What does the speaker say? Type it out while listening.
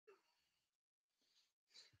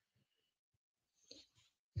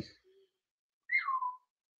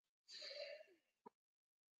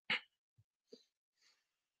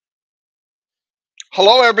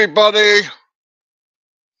Hello, everybody.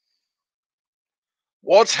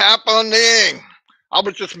 What's happening? I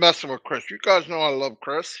was just messing with Chris. You guys know I love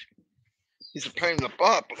Chris. He's a pain in the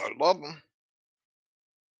butt, but I love him.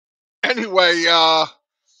 Anyway, I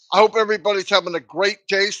hope everybody's having a great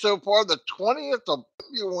day so far. The 20th of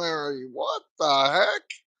February. What the heck?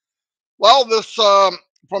 Well, this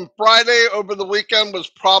from Friday over the weekend was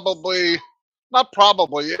not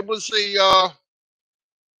probably.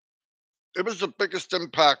 It was the biggest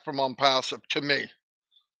impact from Onpassive to me.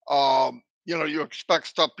 You expect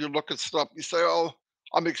stuff, you look at stuff, you say, oh,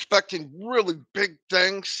 I'm expecting really big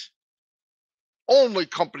things. Only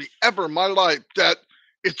company ever in my life that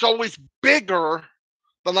it's always bigger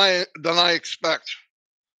than I expect.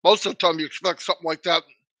 Most of the time you expect something like that,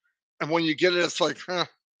 and when you get it, it's like,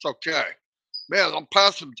 it's okay. Man, I'm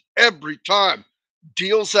passing every time.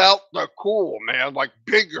 Deals out, they're cool, man, like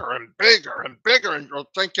bigger and bigger and bigger. And you're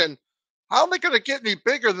thinking, how am I going to get any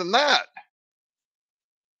bigger than that?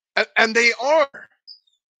 And they are.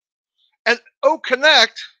 And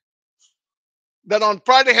Connect, that on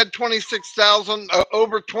Friday had 26,000,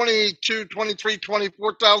 over 22, 23,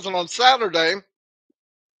 24,000 on Saturday.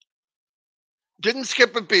 Didn't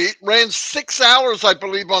skip a beat. Ran 6 hours, I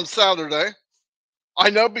believe, on Saturday. I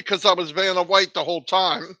know because I was Vanna White the whole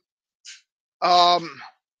time.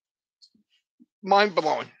 Mind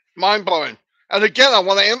blowing, mind blowing. And again, I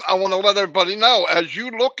want to let everybody know, as you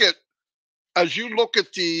look at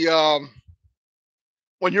the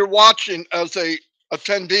when you're watching as a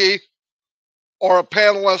attendee or a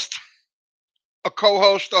panelist, a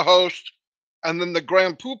co-host, a host, and then the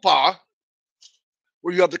grand poobah,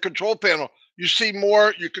 where you have the control panel. You see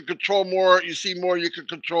more, you can control more. You see more, you can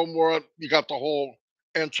control more. You got the whole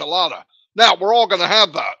enchilada. Now, we're all going to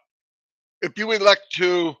have that. If you elect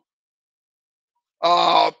to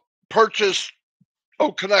purchase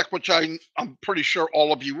Connect, which I'm pretty sure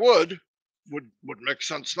all of you would make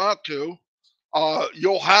sense not to,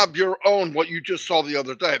 you'll have your own, what you just saw the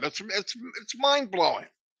other day. It's mind-blowing.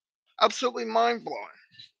 Absolutely mind-blowing.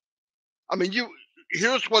 I mean,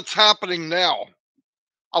 here's what's happening now.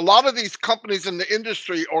 A lot of these companies in the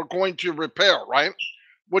industry are going to repair, right?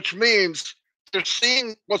 Which means they're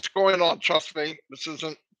seeing what's going on. Trust me,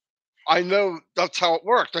 I know that's how it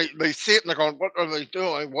works. They see it and they're going, what are they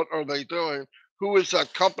doing? What are they doing? Who is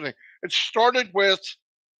that company? It started with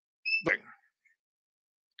a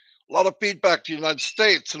lot of feedback to the United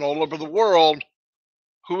States and all over the world.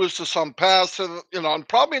 Who is this Onpassive? And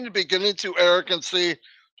probably in the beginning too arrogancy.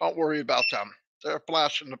 Don't worry about them. They're a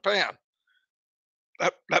flash in the pan.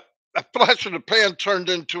 That flash in the pan turned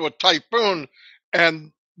into a typhoon,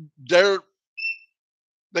 and they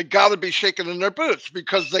got to be shaking in their boots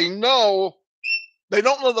because they don't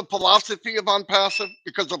know the philosophy of Onpassive,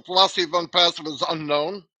 because the philosophy of Onpassive is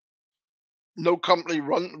unknown. No company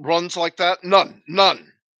runs like that. None.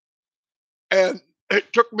 And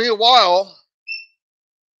it took me a while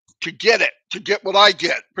to get what I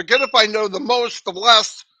get. Forget if I know the most, the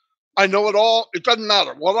less. I know it all. It doesn't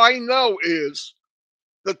matter. What I know is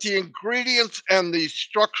that the ingredients and the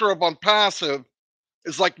structure of Onpassive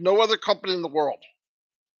is like no other company in the world.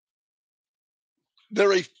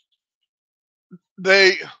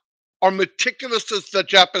 They are meticulous as the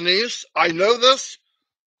Japanese. I know this.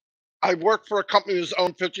 I worked for a company that's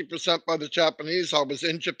owned 50% by the Japanese. I was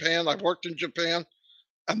in Japan. I worked in Japan,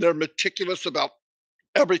 and they're meticulous about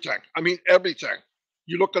everything. I mean, everything.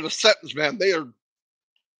 You look at a sentence, man, they are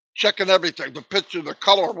checking everything, the picture, the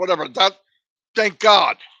color, whatever. Thank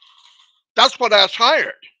God. That's what Ash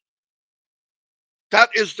hired. That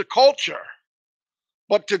is the culture.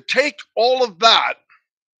 But to take all of that,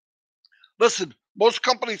 listen, most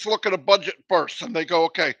companies look at a budget first and they go,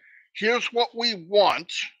 okay, here's what we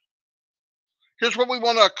want. Here's what we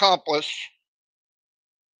want to accomplish.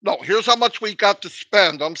 No, here's how much we got to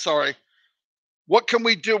spend. I'm sorry. What can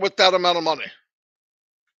we do with that amount of money?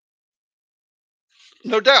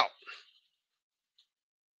 No doubt.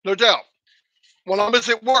 No doubt. When I was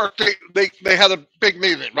at work, they had a big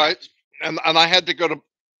meeting, right? And I had to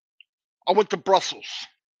I went to Brussels.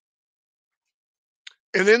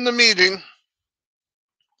 And in the meeting,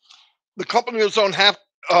 the company was owned half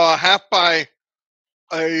by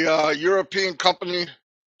a European company,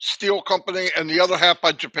 steel company, and the other half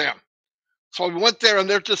by Japan. So we went there and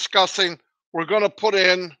they're discussing, we're going to put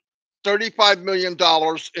in $35 million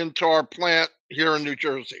into our plant here in New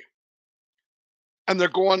Jersey. And they're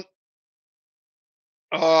going,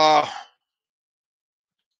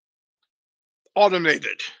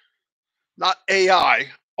 automated, not AI,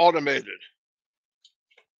 automated.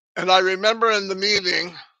 And I remember in the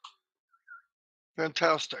meeting,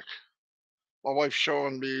 fantastic. My wife's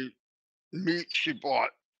showing me meat she bought.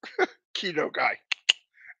 Keto guy.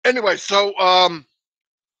 Anyway, so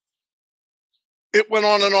it went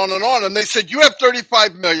on and on and on, and they said, you have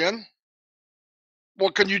 35 million.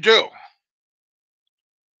 What can you do?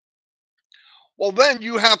 Well, then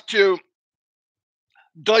you have to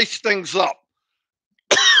dice things up.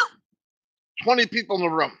 20 people in the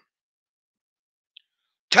room.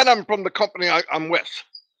 10 of them from the company I'm with.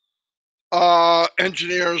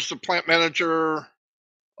 Engineers, the plant manager,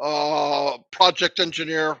 project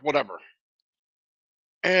engineer, whatever.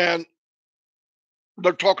 And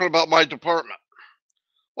they're talking about my department.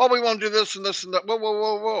 Well, we want to do this and this and that. Whoa, whoa,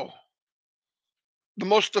 whoa, whoa. The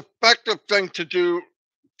most effective thing to do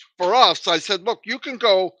for us, I said, look, you can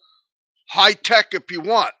go high tech if you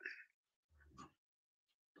want,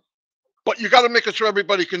 but you got to make it so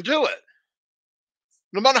everybody can do it.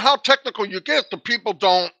 No matter how technical you get, the people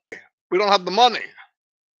we don't have the money.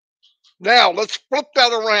 Now, let's flip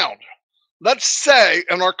that around. Let's say,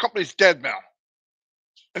 and our company's dead now.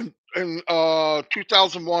 In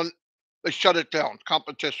 2001, they shut it down,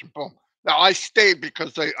 competition, boom. Now, I stayed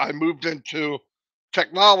because I moved into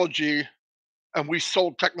technology, and we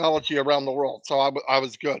sold technology around the world. So I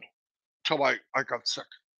was good until I got sick.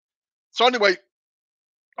 So anyway,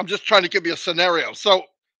 I'm just trying to give you a scenario. So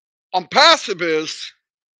Onpassive is,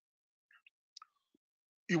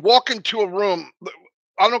 you walk into a room,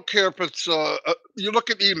 I don't care if it's, you look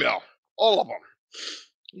at email, all of them,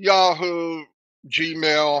 Yahoo,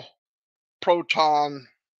 Gmail, Proton,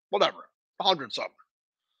 whatever, hundreds of them.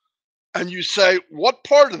 And you say, what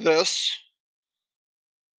part of this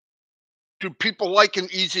do people like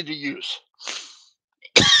and easy to use?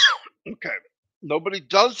 Okay, nobody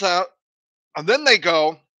does that. And then they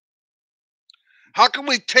go, how can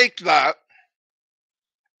we take that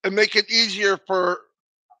and make it easier for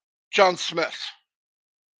John Smith,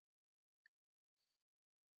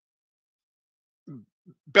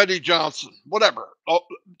 Betty Johnson, whatever,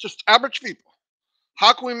 just average people?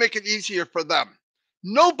 How can we make it easier for them?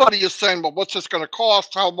 Nobody is saying, well, what's this going to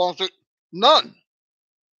cost? How long is it? None.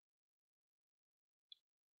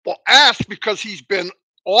 Well, Ash, because he's been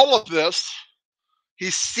all of this,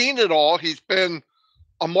 he's seen it all. He's been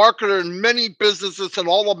a marketer in many businesses, and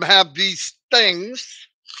all of them have these things.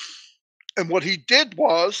 And what he did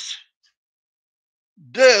was,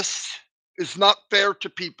 this is not fair to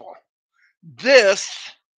people. This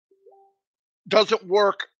doesn't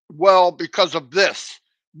work well because of this.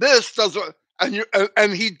 This doesn't,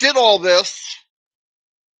 and he did all this.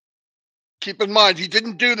 Keep in mind, he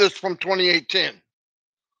didn't do this from 2018.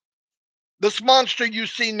 This monster you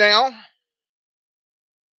see now,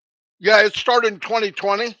 yeah, it started in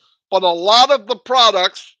 2020, but a lot of the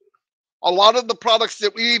products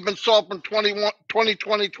that we even saw from 2020,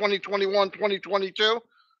 2021, 2022,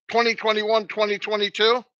 2021,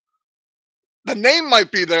 2022, the name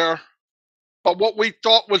might be there, but what we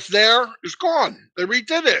thought was there is gone. They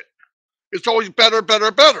redid it. It's always better, better,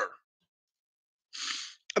 better.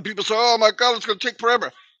 And people say, oh my God, it's going to take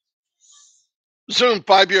forever. Zoom,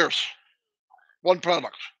 5 years. One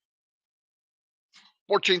product.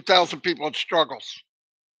 14,000 people in struggles.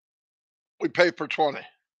 We pay for 20.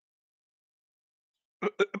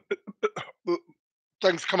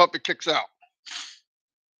 Things come up, it kicks out.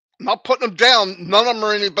 I'm not putting them down. None of them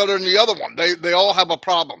are any better than the other one. They all have a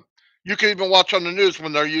problem. You can even watch on the news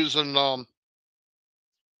when they're using, well,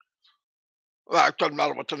 it doesn't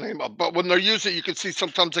matter what the name of, but when they're using it, you can see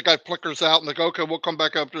sometimes the guy flickers out and they go, okay, we'll come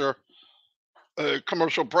back after a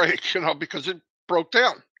commercial break, because it broke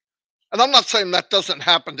down. And I'm not saying that doesn't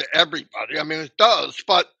happen to everybody. I mean, it does,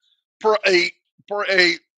 but for a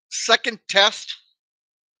second test,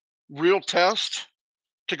 real test,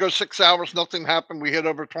 to go 6 hours, nothing happened. We hit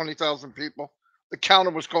over 20,000 people. The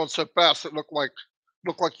counter was going so fast it looked like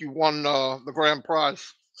you won the grand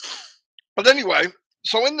prize. But anyway,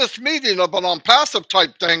 so in this meeting of an Onpassive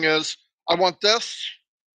type thing is, I want this.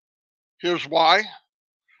 Here's why.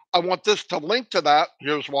 I want this to link to that.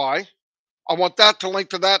 Here's why. I want that to link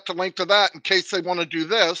to that, to link to that, in case they want to do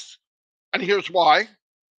this. And here's why.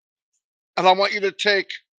 And I want you to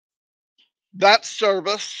take that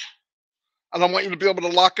service, and I want you to be able to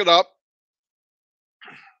lock it up.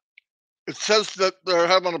 It says that they're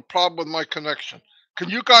having a problem with my connection. Can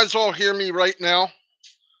you guys all hear me right now?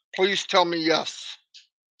 Please tell me yes.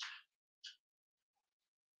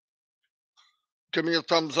 Give me a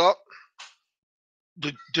thumbs up.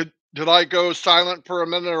 Did I go silent for a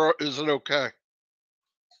minute, or is it okay?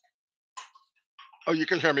 Oh, you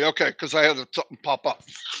can hear me. Okay, because I had something pop up.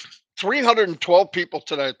 312 people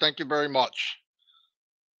today. Thank you very much.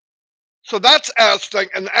 So that's Ash thing,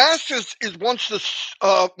 and Ash is wants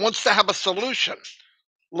to have a solution.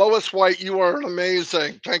 Lois White, you are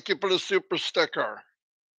amazing. Thank you for the super sticker.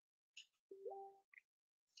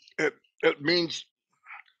 It means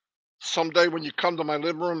someday when you come to my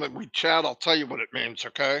living room and we chat, I'll tell you what it means,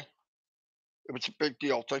 okay? It's a big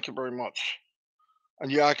deal. Thank you very much.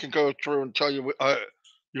 And yeah, I can go through and tell you,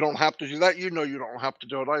 you don't have to do that. You know, you don't have to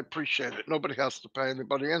do it. I appreciate it. Nobody has to pay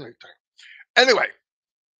anybody anything. Anyway,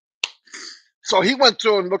 so he went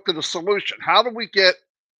through and looked at a solution. How do we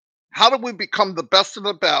become the best of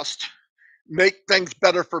the best, make things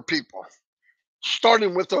better for people?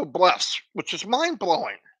 Starting with Bless, which is mind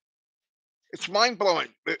blowing. It's mind blowing.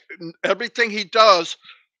 Everything he does,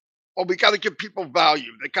 well, we got to give people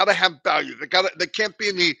value. They got to have value. They can't be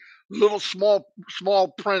any little small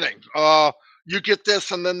printing. You get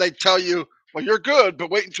this, and then they tell you, well, you're good,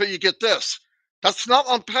 but wait until you get this. That's not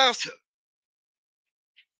Onpassive.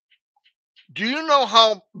 Do you know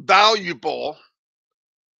how valuable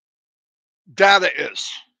data is?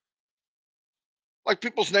 Like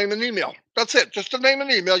people's name and email. That's it. Just a name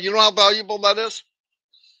and email. You know how valuable that is?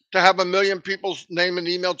 To have 1 million people's name and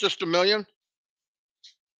email, just 1 million?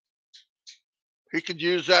 He could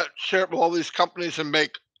use that, share it with all these companies and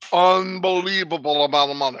make unbelievable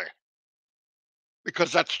amount of money.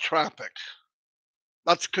 Because that's traffic.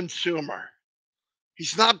 That's consumer.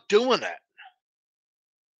 He's not doing it.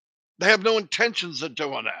 They have no intentions of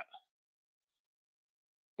doing it.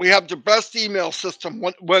 We have the best email system.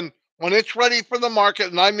 When it's ready for the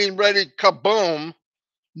market, and I mean ready, kaboom,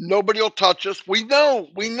 nobody will touch us. We know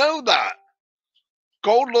that.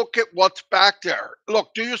 Go look at what's back there.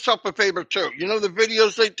 Look, do yourself a favor too. You know the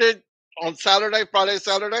videos they did on Saturday, Friday,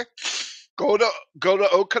 Saturday? Go to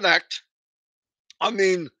OConnect. I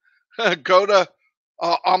mean, go to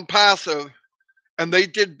Onpassive, and they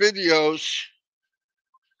did videos.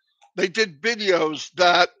 They did videos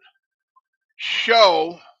that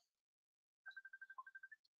show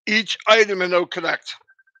each item in OConnect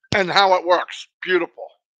and how it works. Beautiful.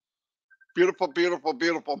 Beautiful, beautiful,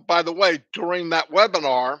 beautiful. By the way, during that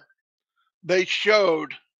webinar, they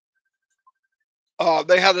showed,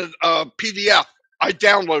 they had a PDF. I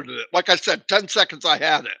downloaded it. Like I said, 10 seconds I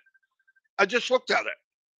had it. I just looked at it.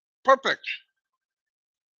 Perfect.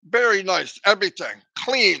 Very nice. Everything.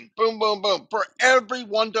 Clean. Boom, boom, boom. For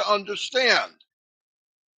everyone to understand.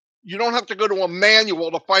 You don't have to go to a manual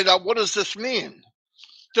to find out what does this mean.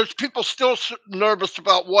 There's people still nervous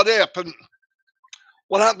about what if and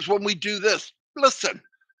what happens when we do this. Listen,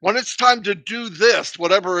 when it's time to do this,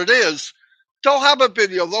 whatever it is, they'll have a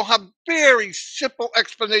video. They'll have very simple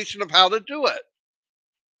explanation of how to do it.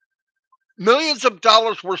 Millions of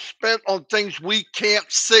dollars were spent on things we can't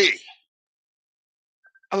see.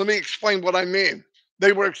 And let me explain what I mean.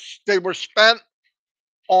 They were spent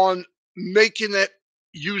on making it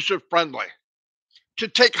user friendly. To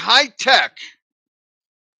take high tech,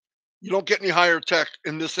 you don't get any higher tech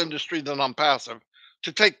in this industry than Onpassive.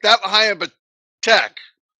 To take that high of a tech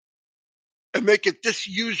and make it this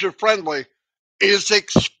user friendly is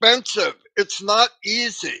expensive. It's not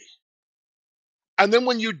easy. And then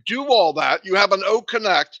when you do all that, you have an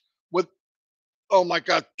OConnect with, oh my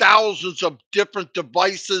God, thousands of different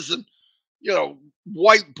devices and,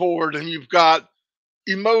 whiteboard, and you've got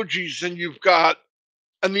emojis, and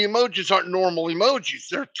the emojis aren't normal emojis.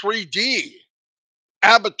 They're 3D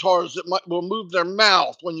avatars that will move their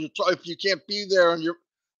mouth when if you can't be there, and you're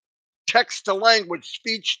text to language,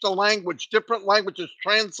 speech to language, different languages,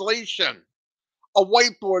 translation, a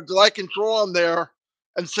whiteboard that I can draw on there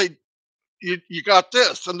and say, you got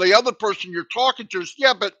this. And the other person you're talking to is,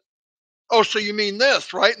 yeah, but, oh, so you mean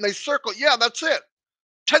this, right? And they circle, yeah, that's it.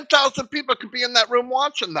 10,000 people could be in that room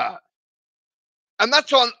watching that. And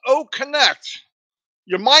that's on OConnect.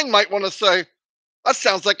 Your mind might want to say, that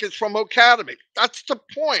sounds like it's from Academy. That's the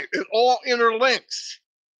point. It all interlinks.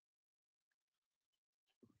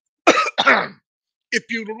 If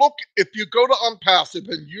you go to Onpassive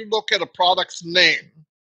and you look at a product's name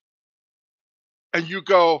and you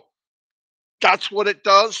go, that's what it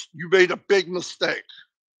does, you made a big mistake.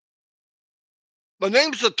 The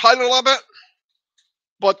name's the title of it,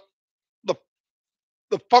 but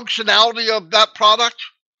the functionality of that product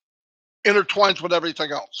intertwines with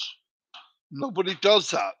everything else. Nobody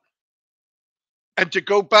does that. And to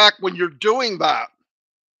go back when you're doing that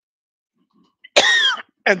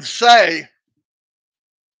and say,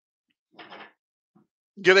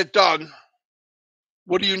 get it done,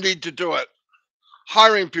 what do you need to do it?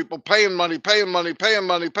 Hiring people, paying money, paying money, paying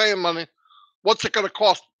money, paying money. What's it going to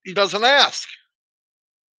cost? He doesn't ask.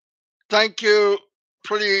 Thank you,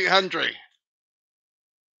 Pretty Henry.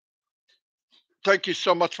 Thank you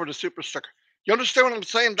so much for the super sticker. You understand what I'm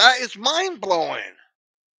saying? That is mind blowing.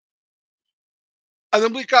 And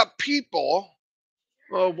then we got people,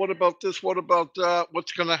 oh, what about this? What about that?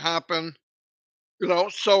 What's going to happen?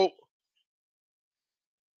 So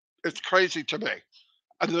it's crazy to me.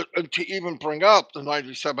 And to even bring up the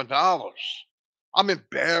 $97, I'm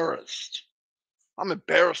embarrassed. I'm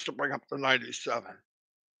embarrassed to bring up the 97.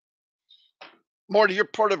 Marty, you're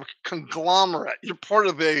part of a conglomerate. You're part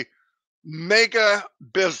of a mega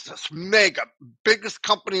business, mega, biggest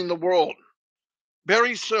company in the world.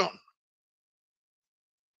 Very soon,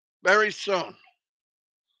 very soon.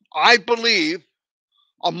 I believe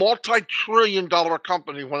a multi-trillion dollar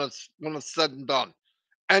company when it's said and done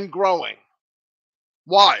and growing.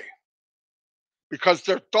 Why? Because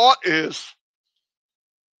their thought is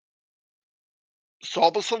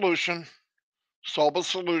solve a solution, solve a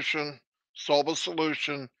solution, solve a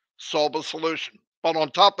solution, solve a solution. But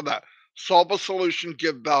on top of that, solve a solution,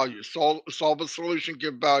 give value. Solve a solution,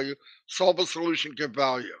 give value. Solve a solution, give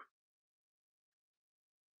value.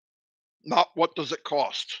 Not what does it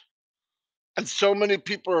cost. And so many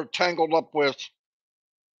people are tangled up with,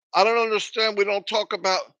 I don't understand. We don't talk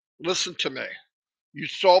about, listen to me. You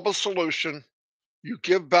solve a solution, you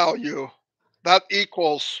give value, that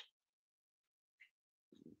equals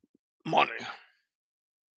money.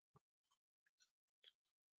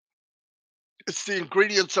 It's the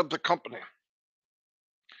ingredients of the company.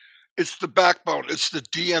 It's the backbone. It's the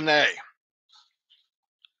DNA.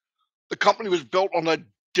 The company was built on a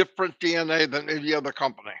different DNA than any other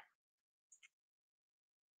company.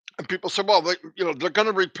 And people say, well, they're going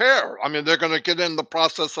to repair. I mean, they're going to get in the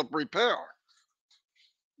process of repair.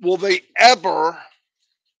 Will they ever,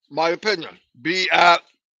 my opinion, be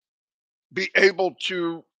able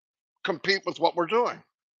to compete with what we're doing?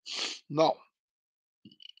 No,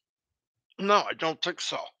 no, I don't think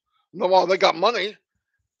so. No, well, they got money.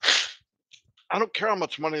 I don't care how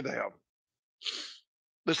much money they have.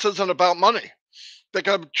 This isn't about money. They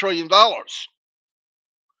got $1 trillion.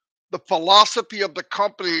 The philosophy of the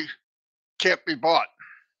company can't be bought.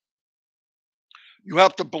 You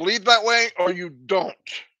have to believe that way or you don't.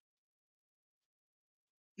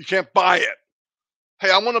 You can't buy it. Hey,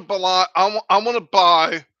 I want to buy. I want to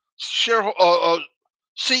buy. Share.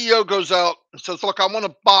 CEO goes out and says, "Look, I want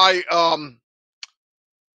to buy. I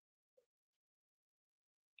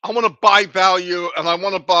want to buy value, and I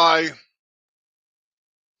want to buy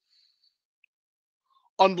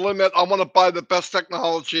unlimited. I want to buy the best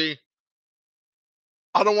technology.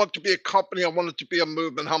 I don't want it to be a company. I want it to be a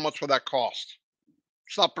movement. How much will that cost?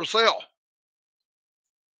 It's not for sale.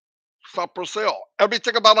 It's not for sale.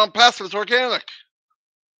 Everything about Onpassive is organic.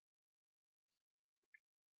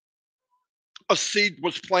 A seed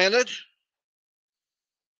was planted.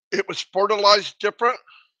 It was fertilized different.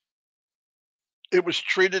 It was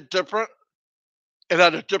treated different. It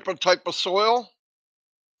had a different type of soil.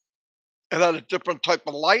 It had a different type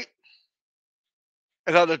of light.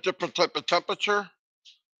 It had a different type of temperature.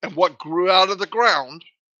 And what grew out of the ground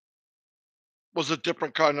was a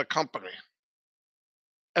different kind of company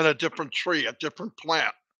and a different tree, a different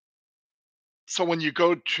plant. So when you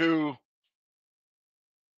go to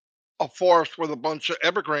a forest with a bunch of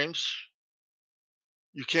evergreens,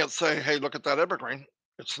 you can't say, hey, look at that evergreen.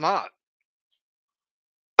 It's not.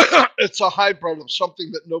 It's a hybrid of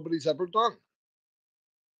something that nobody's ever done.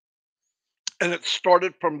 And it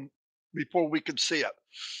started from before we could see it.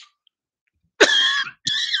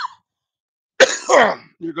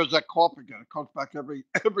 Here goes that cough again. It comes back every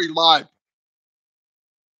live.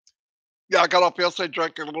 Yeah, I got off yesterday,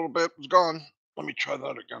 drank it a little bit, it was gone. Let me try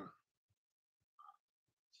that again.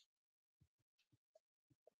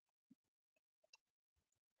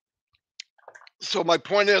 So my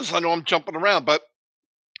point is, I know I'm jumping around, but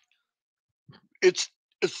it's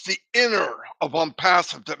it's the inner of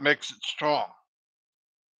Onpassive that makes it strong.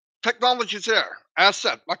 Technology's there.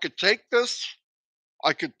 Asset. I could take this.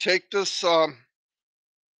 I could take this uh,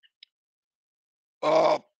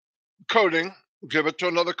 coding, give it to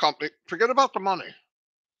another company. Forget about the money.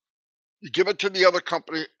 You give it to the other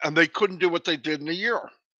company, and they couldn't do what they did in a year.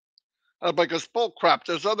 I'm like, it's bull crap.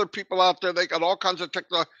 There's other people out there. They got all kinds of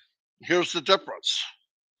technology. Here's the difference.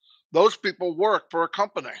 Those people work for a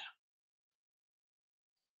company.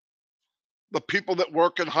 The people that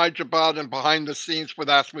work in Hyderabad and behind the scenes with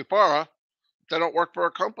Mufareh, they don't work for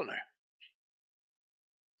a company.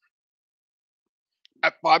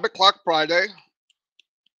 At 5 o'clock Friday,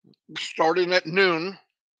 starting at noon,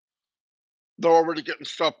 they're already getting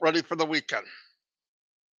stuff ready for the weekend.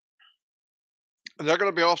 And they're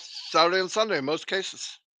going to be off Saturday and Sunday in most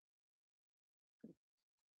cases.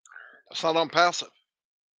 It's not Onpassive.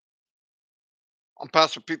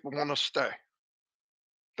 Onpassive people want to stay.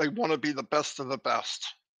 They want to be the best of the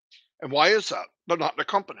best. And why is that? They're not in the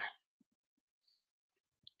company.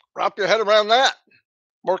 Wrap your head around that.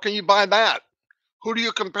 Where can you buy that? Who do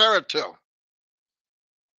you compare it to?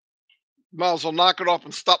 Might as well knock it off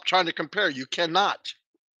and stop trying to compare. You cannot.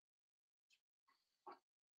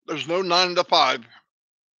 There's no 9 to 5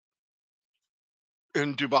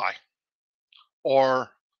 in Dubai or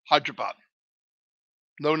Hyderabad.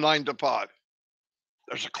 No 9 to 5.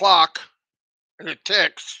 There's a clock and it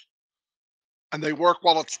ticks, and they work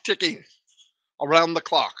while it's ticking around the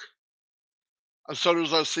clock. And so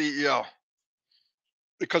does our CEO,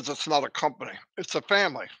 because it's not a company, it's a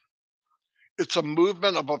family. It's a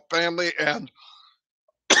movement of a family, and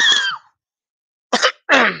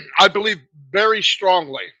I believe very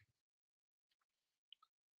strongly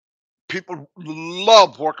people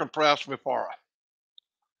love working for Mufareh.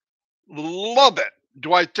 Love it.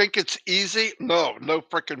 Do I think it's easy? No, no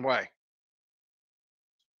freaking way.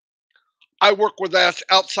 I work with Ash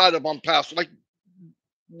outside of Onpassive. Like,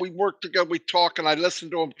 we work together, we talk, and I listen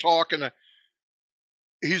to him talk, and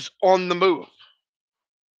he's on the move.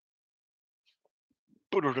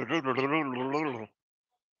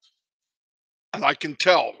 And I can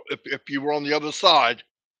tell if you were on the other side,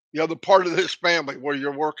 the other part of this family where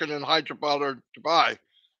you're working in Hyderabad or Dubai,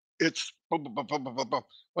 it's boom, boom, boom, boom, boom, boom, boom.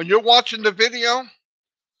 When you're watching the video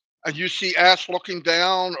and you see Ash looking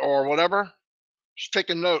down or whatever, just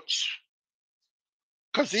taking notes.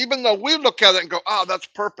 Because even though we look at it and go, oh, that's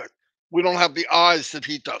perfect, we don't have the eyes that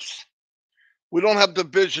he does. We don't have the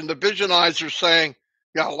vision. The vision eyes are saying,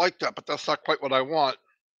 yeah, I like that, but that's not quite what I want.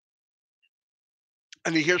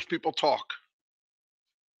 And he hears people talk,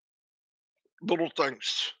 little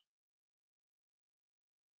things.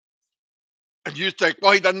 And you think,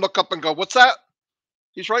 well, he doesn't look up and go, what's that?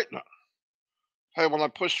 He's right now. Hey, when I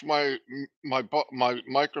push my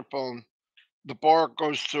microphone, the bar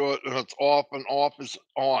goes to it and it's off and off is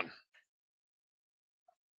on.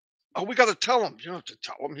 Oh, we got to tell him. You don't have to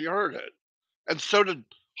tell him. He heard it. And so did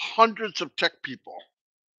hundreds of tech people.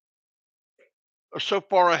 Are so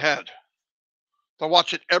far ahead. They're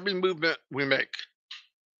watching every movement we make.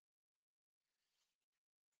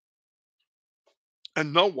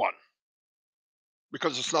 And no one,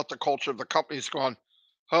 because it's not the culture of the company, is going,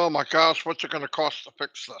 oh my gosh, what's it going to cost to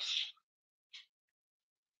fix this?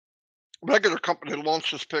 A regular company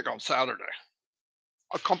launched this pig on Saturday.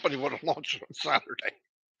 A company would have launched it on Saturday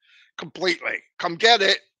completely. Come get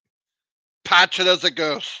it, patch it as it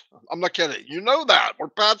goes. I'm not kidding. You know that. We're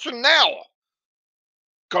patching now.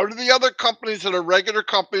 Go to the other companies that are regular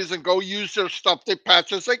companies and go use their stuff. They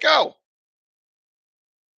patch as they go.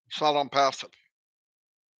 It's not Onpassive.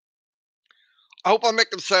 I hope I'm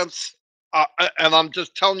making sense. And I'm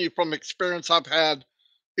just telling you from experience I've had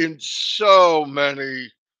in so many.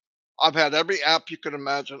 I've had every app you can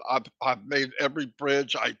imagine. I've made every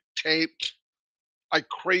bridge. I taped. I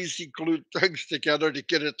crazy glued things together to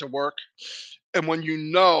get it to work. And when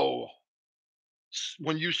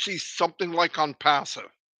when you see something like Onpassive,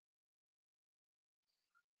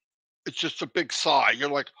 it's just a big sigh. You're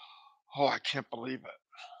like, oh, I can't believe it.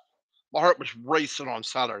 My heart was racing on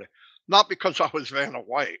Saturday. Not because I was Vanna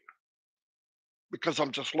White, because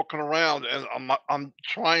I'm just looking around and I'm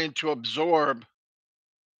trying to absorb.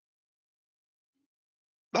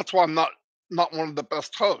 That's why I'm not one of the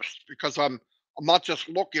best hosts, because I'm not just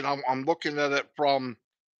looking, I'm looking at it from,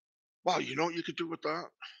 wow, you know what you could do with that?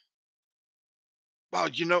 Wow,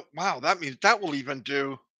 wow, that means that will even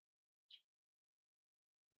do.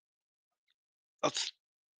 That's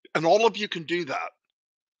And all of you can do that.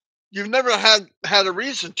 You've never had a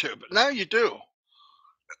reason to, but now you do.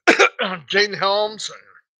 Jane Helms,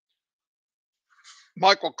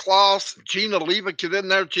 Michael Klaus, Gina Leva, get in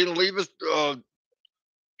there. Gina Leva,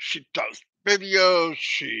 she does videos,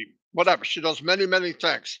 she whatever, she does many, many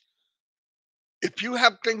things. If you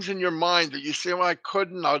have things in your mind that you say, well, I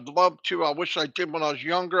couldn't, I'd love to, I wish I did when I was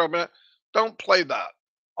younger, I mean, don't play that.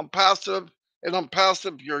 I'm passive, and I'm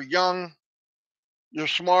passive. You're young, you're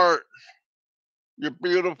smart, you're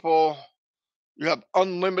beautiful, you have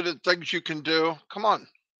unlimited things you can do. Come on.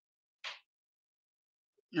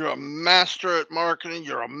 You're a master at marketing,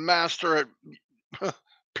 you're a master at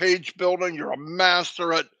page building, you're a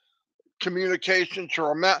master at communications,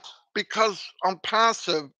 you're because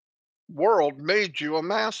Onpassive world made you a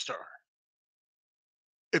master.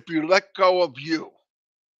 If you let go of you,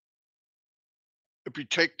 if you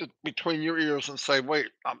take it between your ears and say, wait,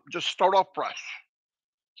 just start off fresh.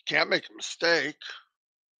 You can't make a mistake.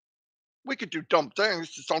 We could do dumb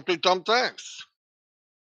things, just don't do dumb things.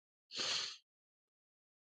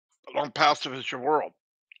 But Onpassive is your world.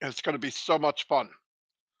 And it's going to be so much fun.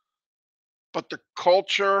 But the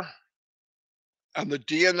culture And the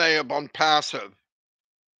DNA of Onpassive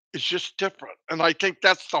is just different. And I think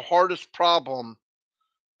that's the hardest problem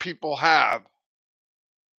people have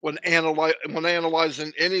when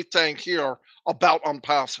analyzing anything here about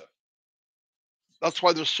Onpassive. That's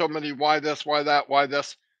why there's so many why this, why that, why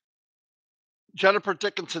this. Jennifer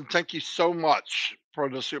Dickinson, thank you so much for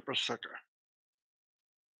the super sticker.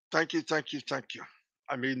 Thank you, thank you, thank you.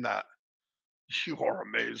 I mean that. You are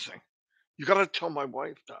amazing. You gotta tell my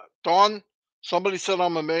wife that. Dawn, somebody said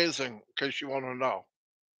I'm amazing, in case you want to know.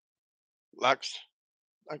 Lex,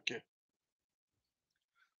 thank you.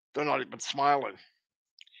 They're not even smiling.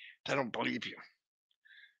 They don't believe you.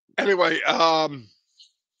 Anyway,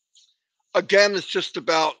 again, it's just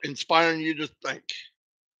about inspiring you to think.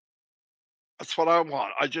 That's what I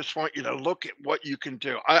want. I just want you to look at what you can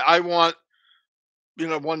do. I want,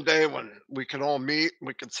 one day when we can all meet,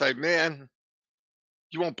 we can say, man,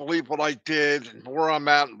 you won't believe what I did and where I'm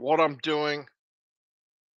at and what I'm doing.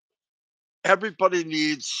 Everybody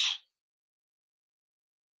needs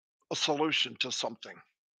a solution to something.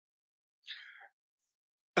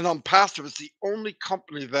 And Onpassive is the only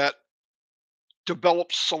company that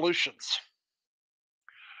develops solutions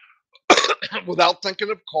without thinking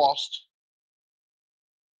of cost,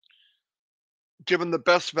 given the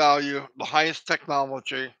best value, the highest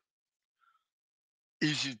technology,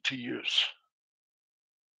 easy to use.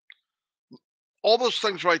 All those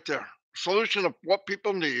things right there. Solution of what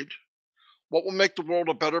people need, what will make the world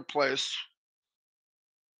a better place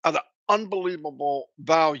at an unbelievable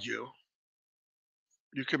value.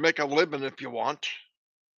 You can make a living if you want.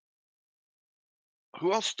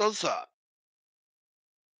 Who else does that?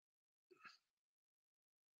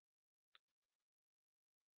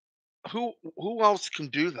 Who else can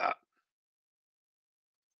do that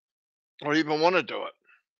or even want to do it?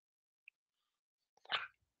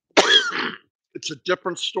 It's a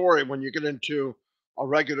different story when you get into a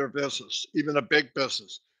regular business, even a big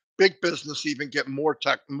business. Big business even get more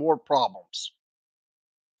problems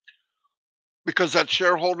because that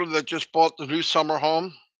shareholder that just bought the new summer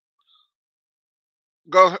home,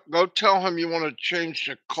 go tell him you want to change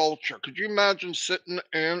the culture. Could you imagine sitting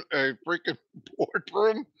in a freaking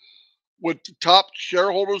boardroom with the top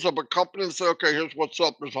shareholders of a company and say, okay, here's what's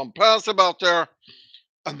up. There's Onpassive out there,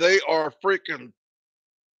 and they are freaking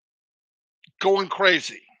going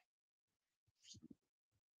crazy.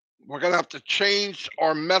 We're going to have to change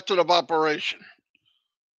our method of operation.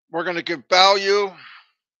 We're going to give value.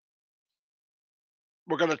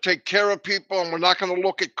 We're going to take care of people, and we're not going to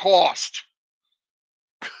look at cost.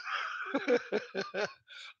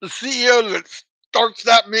 The CEO that starts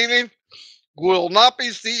that meeting will not be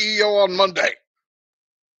CEO on Monday.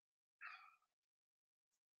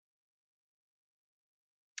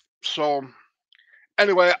 So,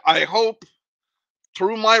 anyway, I hope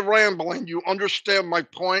through my rambling you understand my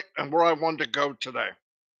point and where I wanted to go today.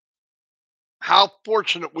 How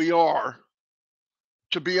fortunate we are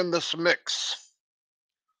to be in this mix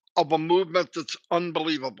of a movement that's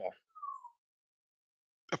unbelievable.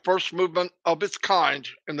 The first movement of its kind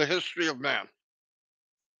in the history of man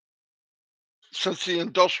since the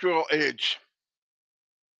industrial age.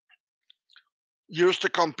 Years to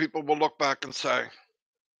come, people will look back and say,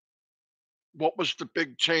 what was the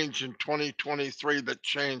big change in 2023 that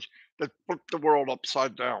flipped the world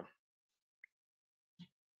upside down?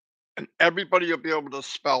 And everybody will be able to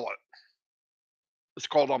spell it. It's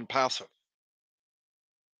called Onpassive.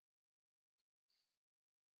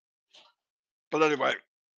 But anyway,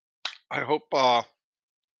 I hope uh,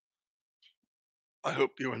 I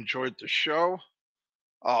hope you enjoyed the show.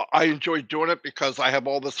 I enjoyed doing it because I have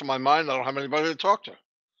all this in my mind. I don't have anybody to talk to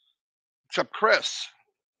except Chris,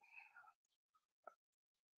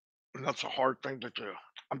 and that's a hard thing to do.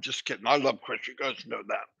 I'm just kidding. I love Chris. You guys know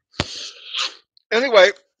that.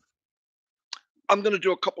 Anyway, I'm going to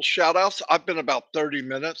do a couple shout outs. I've been about 30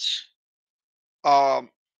 minutes. Um,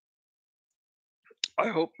 I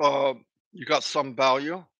hope you got some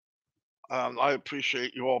value. I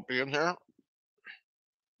appreciate you all being here.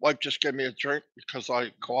 Wife just gave me a drink because I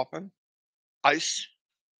coughing. Ice.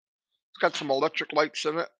 It's got some electric lights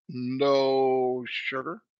in it. No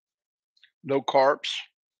sugar. No carbs.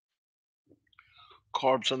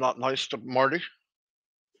 Carbs are not nice to Marty.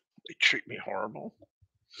 They treat me horrible.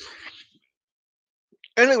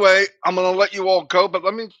 Anyway, I'm gonna let you all go, but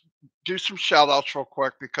let me do some shout outs real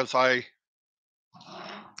quick because I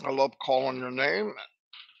love calling your name.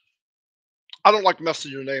 I don't like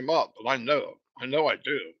messing your name up, but I know I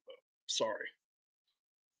do. But sorry.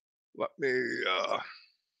 Let me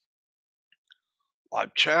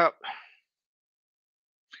live chat.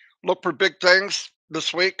 Look for big things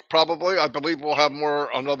this week, probably. I believe we'll have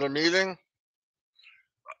another meeting.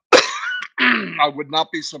 I would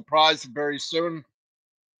not be surprised very soon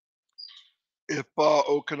if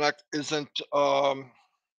OConnect isn't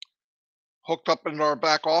hooked up in our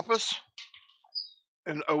back office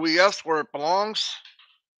in OES where it belongs.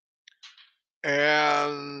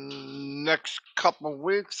 And next couple of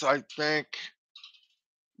weeks, I think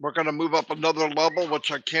we're going to move up another level,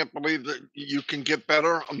 which I can't believe that you can get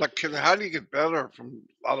better. I'm not kidding. How do you get better from,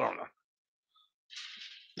 I don't know.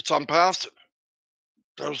 It's Onpassive.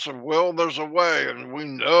 There's a will, there's a way. And we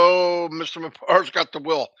know Mr. Mufareh's got the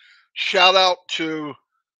will. Shout out to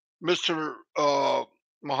Mr.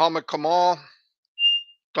 Muhammad Kamal,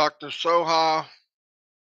 Dr. Soha,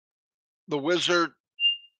 the wizard,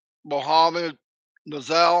 Mohammed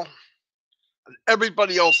Nazal, and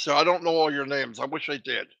everybody else there. I don't know all your names. I wish I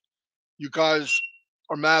did. You guys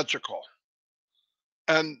are magical.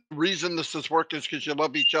 And the reason this is working is because you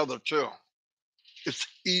love each other too. It's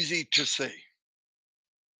easy to see.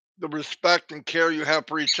 The respect and care you have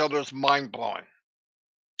for each other is mind blowing.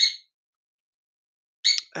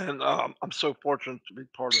 And I'm so fortunate to be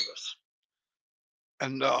part of this.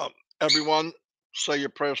 And everyone, say your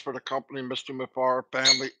prayers for the company, Mr. Mufareh,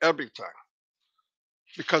 family, everything.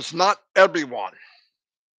 Because not everyone,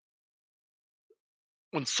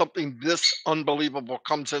 when something this unbelievable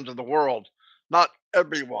comes into the world, not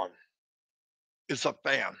everyone is a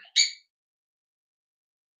fan.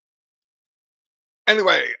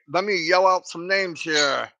 Anyway, let me yell out some names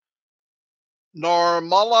here.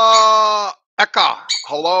 Normala Eka,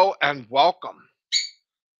 hello and welcome.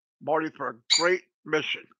 Marty, for a great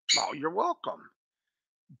mission. Oh, you're welcome.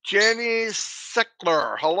 Jenny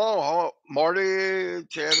Sickler, hello, Marty,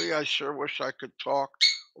 Jenny, I sure wish I could talk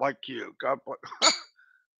like you. God bless.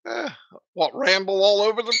 What, ramble all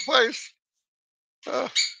over the place?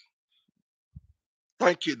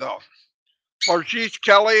 Thank you, though. Margise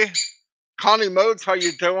Kelly, Connie Modes, how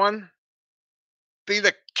you doing? Be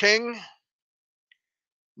the King,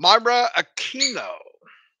 Myra Aquino.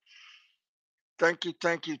 Thank you,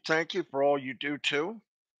 thank you, thank you for all you do too.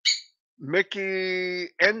 Mickey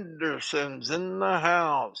Anderson's in the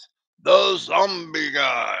house. The zombie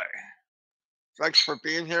guy. Thanks for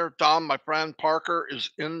being here. Don, my friend Parker,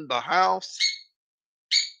 is in the house.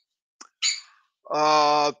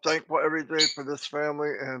 Thankful every day for this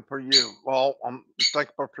family and for you. Well, I'm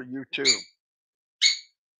thankful for you too,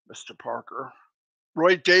 Mr. Parker.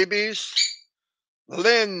 Roy Davies,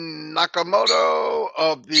 Lynn Nakamoto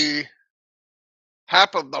of the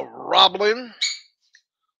Half of the Roblin.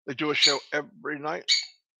 They do a show every night,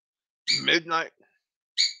 midnight.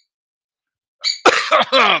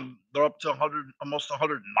 They're up to 100, almost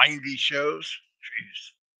 190 shows.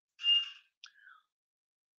 Jeez.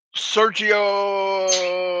 Sergio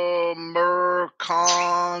Mercanci.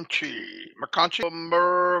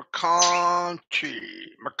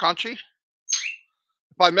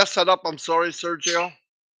 If I mess that up, I'm sorry, Sergio.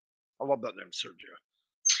 I love that name, Sergio.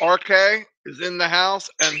 RK is in the house,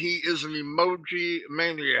 and he is an emoji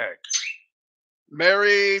maniac.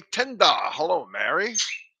 Mary Tenda. Hello, Mary.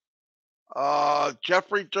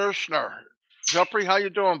 Jeffrey Dershner. Jeffrey, how you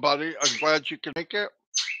doing, buddy? I'm glad you can make it.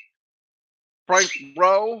 Frank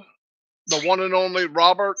Rowe, the one and only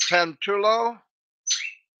Robert Tantulo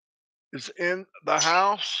is in the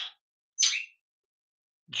house.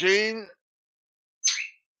 Gene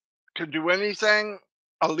can do anything.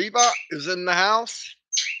 Aliva is in the house.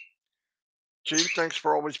 Gene, thanks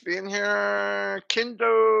for always being here.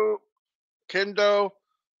 Kendo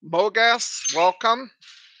Mogas, welcome.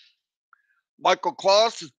 Michael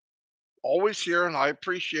Claus is always here, and I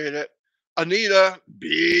appreciate it. Anita,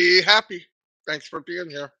 be happy. Thanks for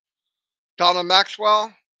being here. Donna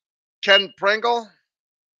Maxwell, Ken Pringle.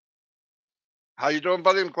 How you doing,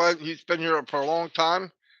 buddy? I'm glad he's been here for a long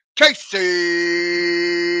time. Casey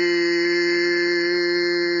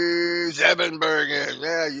Zevenbergen.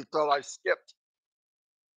 Yeah, you thought I skipped.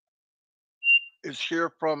 Is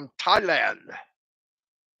here from Thailand.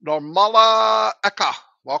 Normala Eka,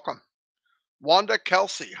 welcome. Wanda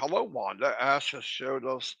Kelsey. Hello, Wanda. Ash has showed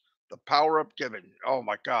us the power of giving. Oh,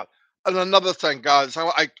 my God. And another thing, guys,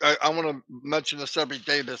 I want to mention this every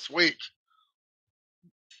day this week.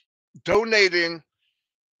 Donating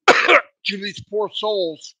to these poor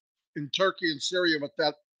souls in Turkey and Syria with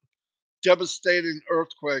that devastating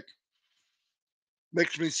earthquake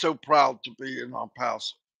makes me so proud to be in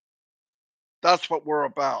Onpassive. That's what we're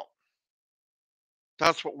about.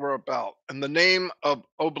 That's what we're about. In the name of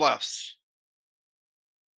Oblast.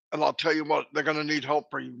 And I'll tell you what, they're going to need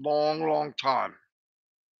help for a long, long time.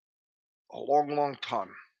 A long, long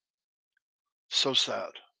time. So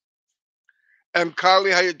sad. M.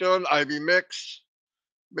 Kylie, how you doing? Ivy Mix.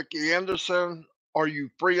 Mickey Anderson, are you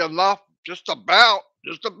free enough? Just about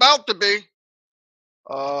to be.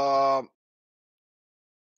 Uh,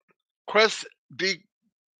 Chris D.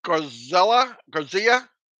 Garcia.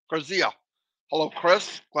 Hello,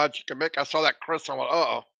 Chris. Glad you can make. I saw that Chris. I went, uh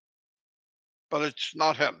oh, but it's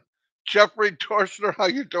not him. Jeffrey Torstner, how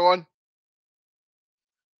you doing?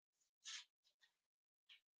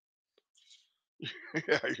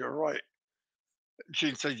 Yeah, you're right.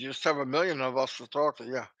 Gene said you just have a million of us to talk to.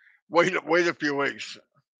 Yeah, wait a few weeks.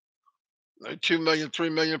 2 million, 3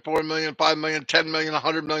 million, 4 million, 5 million, 10 million,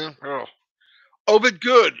 100 million. Oh. Ovid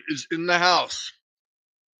Good is in the house.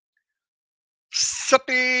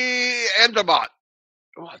 Sippy Andamot.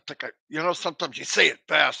 Oh, I think sometimes you say it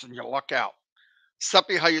fast and you luck out.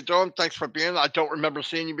 Suppy, how you doing? Thanks for being. I don't remember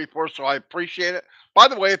seeing you before, so I appreciate it. By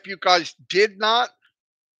the way, if you guys did not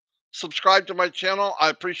subscribe to my channel, I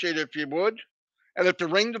appreciate it if you would. And if you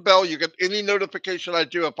ring the bell, you get any notification I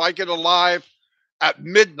do. If I get a live at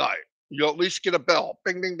midnight, you'll at least get a bell.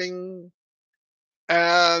 Bing, bing, bing.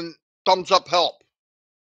 And thumbs up help.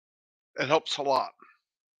 It helps a lot.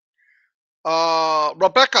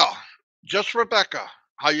 Rebecca, just Rebecca.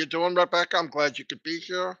 How you doing, Rebecca? I'm glad you could be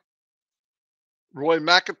here. Roy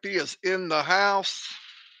McAfee is in the house.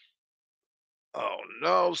 Oh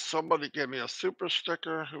no, somebody gave me a super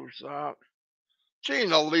sticker. Who's that?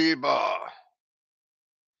 Gina Liba.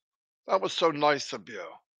 That was so nice of you.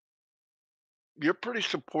 You're pretty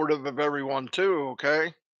supportive of everyone too,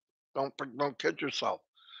 okay? Don't kid yourself.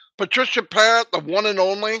 Patricia Parrott, the one and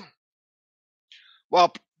only.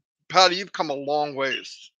 Well, Patty, you've come a long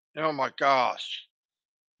ways. Oh my gosh.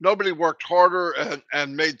 Nobody worked harder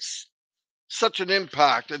and made such an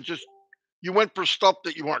impact, and just you went for stuff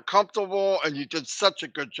that you weren't comfortable, and you did such a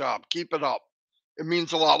good job. Keep it up. It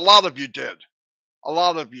means a lot. A lot of you did. A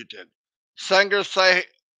lot of you did. Sanger say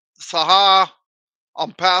Saha,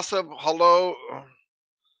 Onpassive, hello.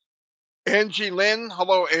 Angie Lynn,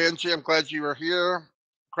 hello Angie. I'm glad you were here.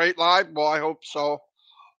 Great live. Well, I hope so.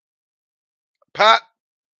 Pat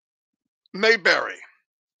Mayberry,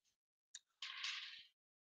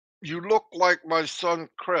 you look like my son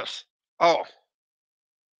Chris. Oh,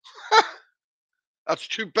 that's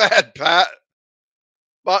too bad, Pat.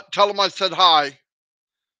 But tell him I said hi.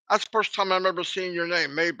 That's the first time I remember seeing your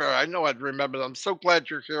name, Mayberry. I know I'd remember them. I'm so glad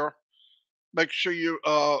you're here. Make sure you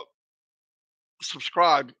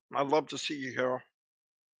subscribe. I'd love to see you here.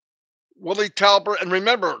 Willie Talbert, and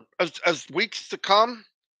remember, as weeks to come,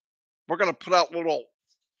 we're gonna put out little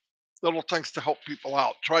things to help people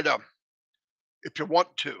out. Try to, if you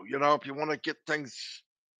want to, if you want to get things,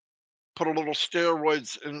 put a little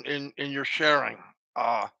steroids in your sharing.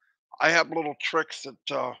 Uh, I have little tricks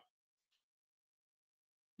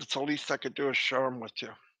that's the least I could do is share them with you.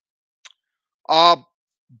 Uh,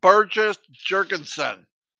 Burgess Jurgensen.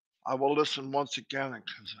 I will listen once again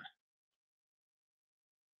because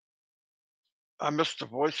I missed the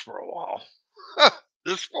voice for a while.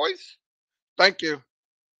 This voice? Thank you.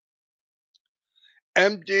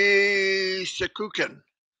 MD Shikukin.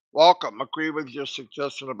 Welcome. Agree with your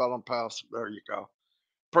suggestion about Unpassive. There you go.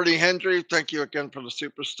 Pretty Hendry, thank you again for the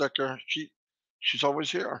super sticker. She's always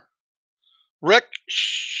here. Rick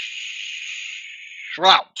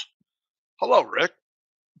Shrout. Hello, Rick.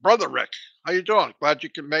 Brother Rick. How you doing? Glad you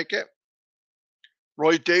can make it.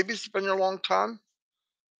 Roy Davies, been here a long time.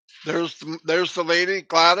 There's the lady,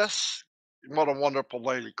 Gladys. What a wonderful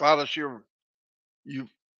lady. Gladys, you you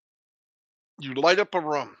light up a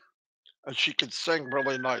room. And she can sing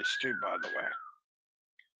really nice too, by the way.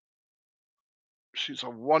 She's a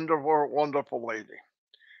wonderful, wonderful lady.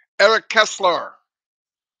 Eric Kessler.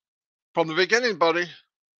 From the beginning, buddy.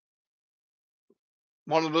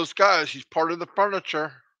 One of those guys. He's part of the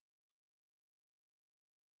furniture.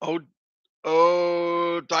 Oh,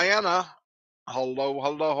 oh, Diana. Hello,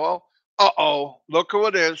 hello, hello. Uh-oh. Look who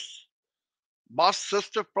it is. My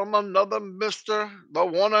sister from another mister. The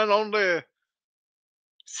one and only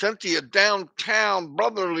Cynthia Downtown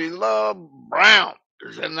Brotherly Love Brown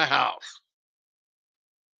is in the house.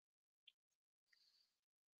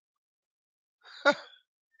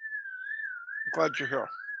 Glad you're here.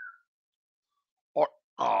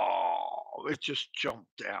 Oh, it just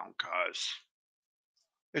jumped down, guys.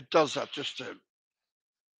 It does that just to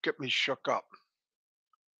get me shook up.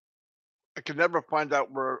 I can never find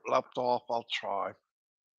out where it left off. I'll try.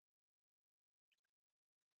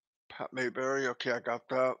 Pat Mayberry. Okay, I got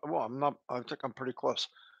that. Well, I'm not. I think I'm pretty close.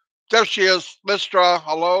 There she is, Lystra.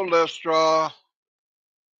 Hello, Lystra.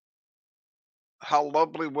 How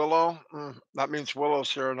lovely, Willow. That means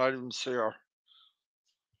Willow's here, and I didn't see her.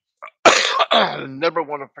 Never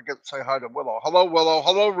want to forget to say hi to Willow. Hello, Willow.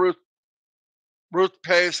 Hello, Ruth. Ruth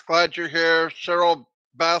Pace. Glad you're here. Cheryl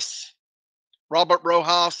Bess. Robert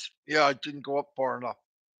Rojas. Yeah, I didn't go up far enough.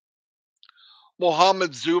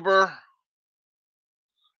 Mohammed Zuber.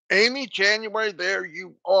 Amy January, there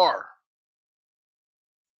you are.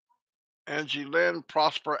 Angie Lynn,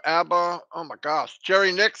 Prosper Abba. Oh my gosh.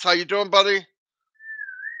 Jerry Nix, how you doing, buddy?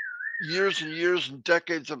 Years and years and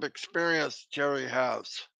decades of experience Jerry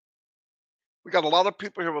has. We got a lot of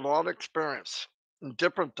people here with a lot of experience in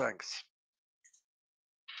different things.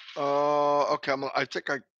 Okay, I think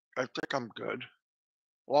I'm good.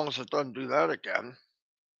 As long as it doesn't do that again.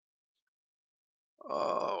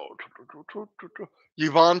 Uh,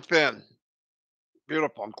 Yvonne Finn.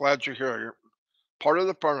 Beautiful. I'm glad you're here. You're part of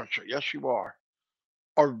the furniture. Yes, you are.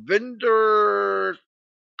 Arvinder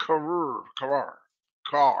Karar.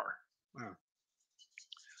 Yeah.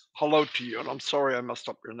 Hello to you, and I'm sorry I messed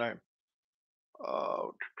up your name.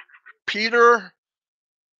 Peter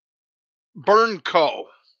Burnco.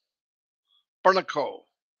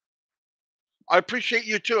 I appreciate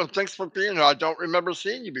you too, and thanks for being here. I don't remember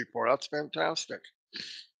seeing you before. That's fantastic.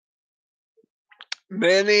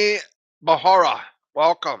 Manny Bahara,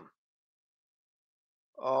 welcome.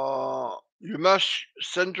 Umesh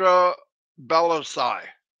Sindra Belasai.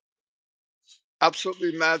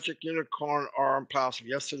 Absolutely magic unicorn arm passive.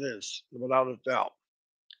 Yes, it is, without a doubt.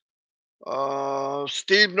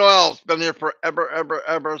 Steve Noel's been here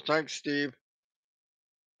forever. Thanks, Steve.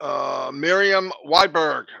 Miriam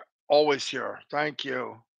Weiberg, always here. Thank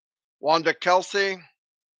you. Wanda Kelsey,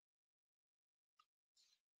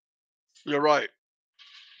 you're right.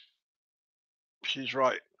 She's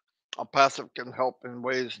right. A passive can help in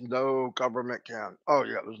ways no government can. Oh,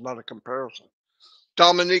 yeah, there's not a comparison.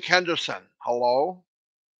 Dominique Henderson, hello.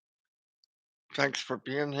 Thanks for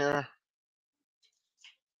being here.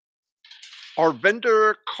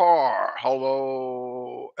 Arvinder Kaur,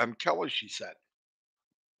 hello. M. Kelly, she said.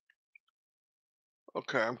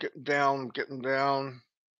 Okay, I'm getting down.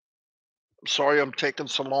 I'm sorry I'm taking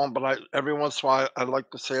so long, but every once in a while I like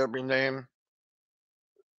to say every name.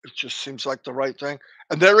 It just seems like the right thing.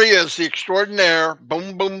 And there he is, the extraordinaire.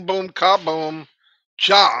 Boom, boom, boom, kaboom.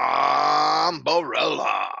 John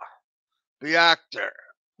Borella, the actor,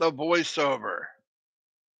 the voiceover,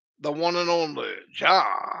 the one and only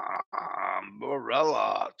John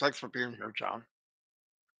Borella. Thanks for being here, John.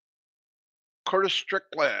 Curtis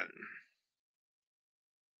Strickland.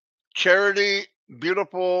 Charity,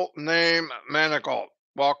 beautiful name, Manigault.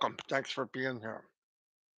 Welcome. Thanks for being here.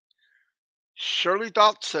 Shirley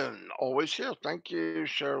Dotson, always here. Thank you,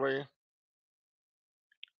 Shirley.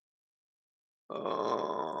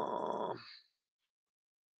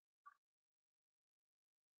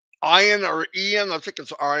 Ian or Ian, I think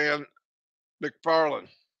it's Ian McFarlane.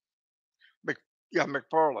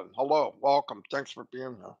 McFarlane. Hello, welcome. Thanks for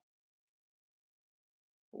being here.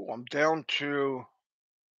 Oh, I'm down to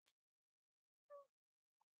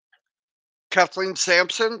Kathleen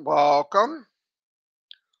Sampson. Welcome.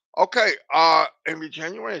 Okay, Amy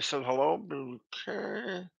January said hello.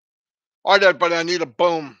 Okay. All right, everybody, I need a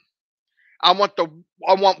boom. I want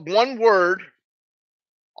one word.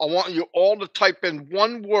 I want you all to type in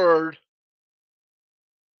one word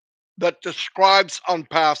that describes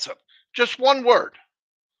Onpassive. Just one word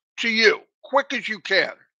to you, quick as you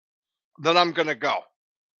can. Then I'm going to go.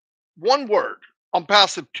 One word,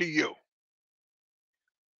 Onpassive to you.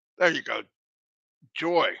 There you go.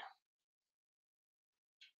 Joy.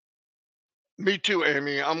 Me too,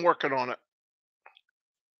 Amy. I'm working on it.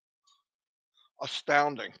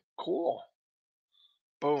 Astounding. Cool.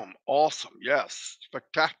 Boom. Awesome. Yes.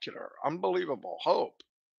 Spectacular. Unbelievable. Hope.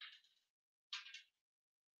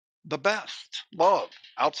 The best. Love.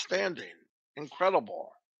 Outstanding.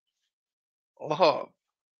 Incredible. Love.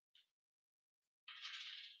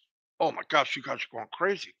 Oh my gosh, you guys are going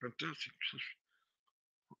crazy. Fantastic.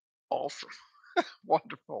 Awesome.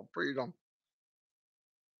 Wonderful. Freedom.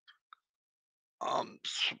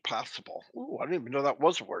 Surpassable. Ooh, I didn't even know that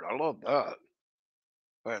was a word. I love that.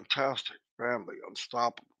 Fantastic. Family.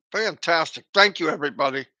 Unstoppable. Fantastic. Thank you,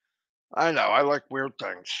 everybody. I know. I like weird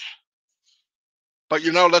things. But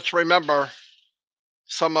let's remember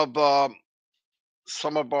some of our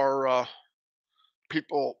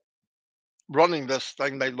people running this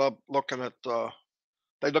thing. They love looking at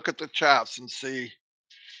they look at the chats and see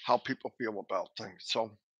how people feel about things.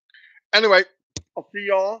 So anyway, I'll see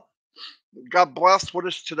y'all. God bless. What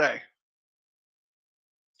is today?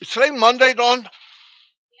 Is today Monday, Dawn?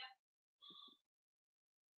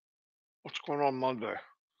 What's going on Monday?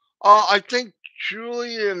 I think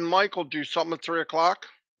Julie and Michael do something at 3:00,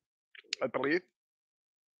 I believe.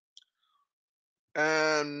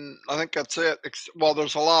 And I think that's it. Well,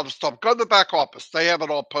 there's a lot of stuff. Go to the back office. They have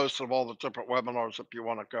it all posted of all the different webinars if you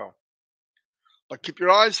want to go. But keep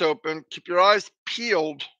your eyes open, keep your eyes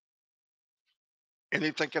peeled.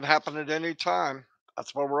 Anything can happen at any time.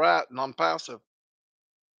 That's where we're at, non-passive.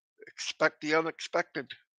 Expect the unexpected.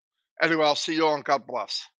 Anyway, I'll see you on. God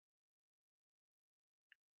bless.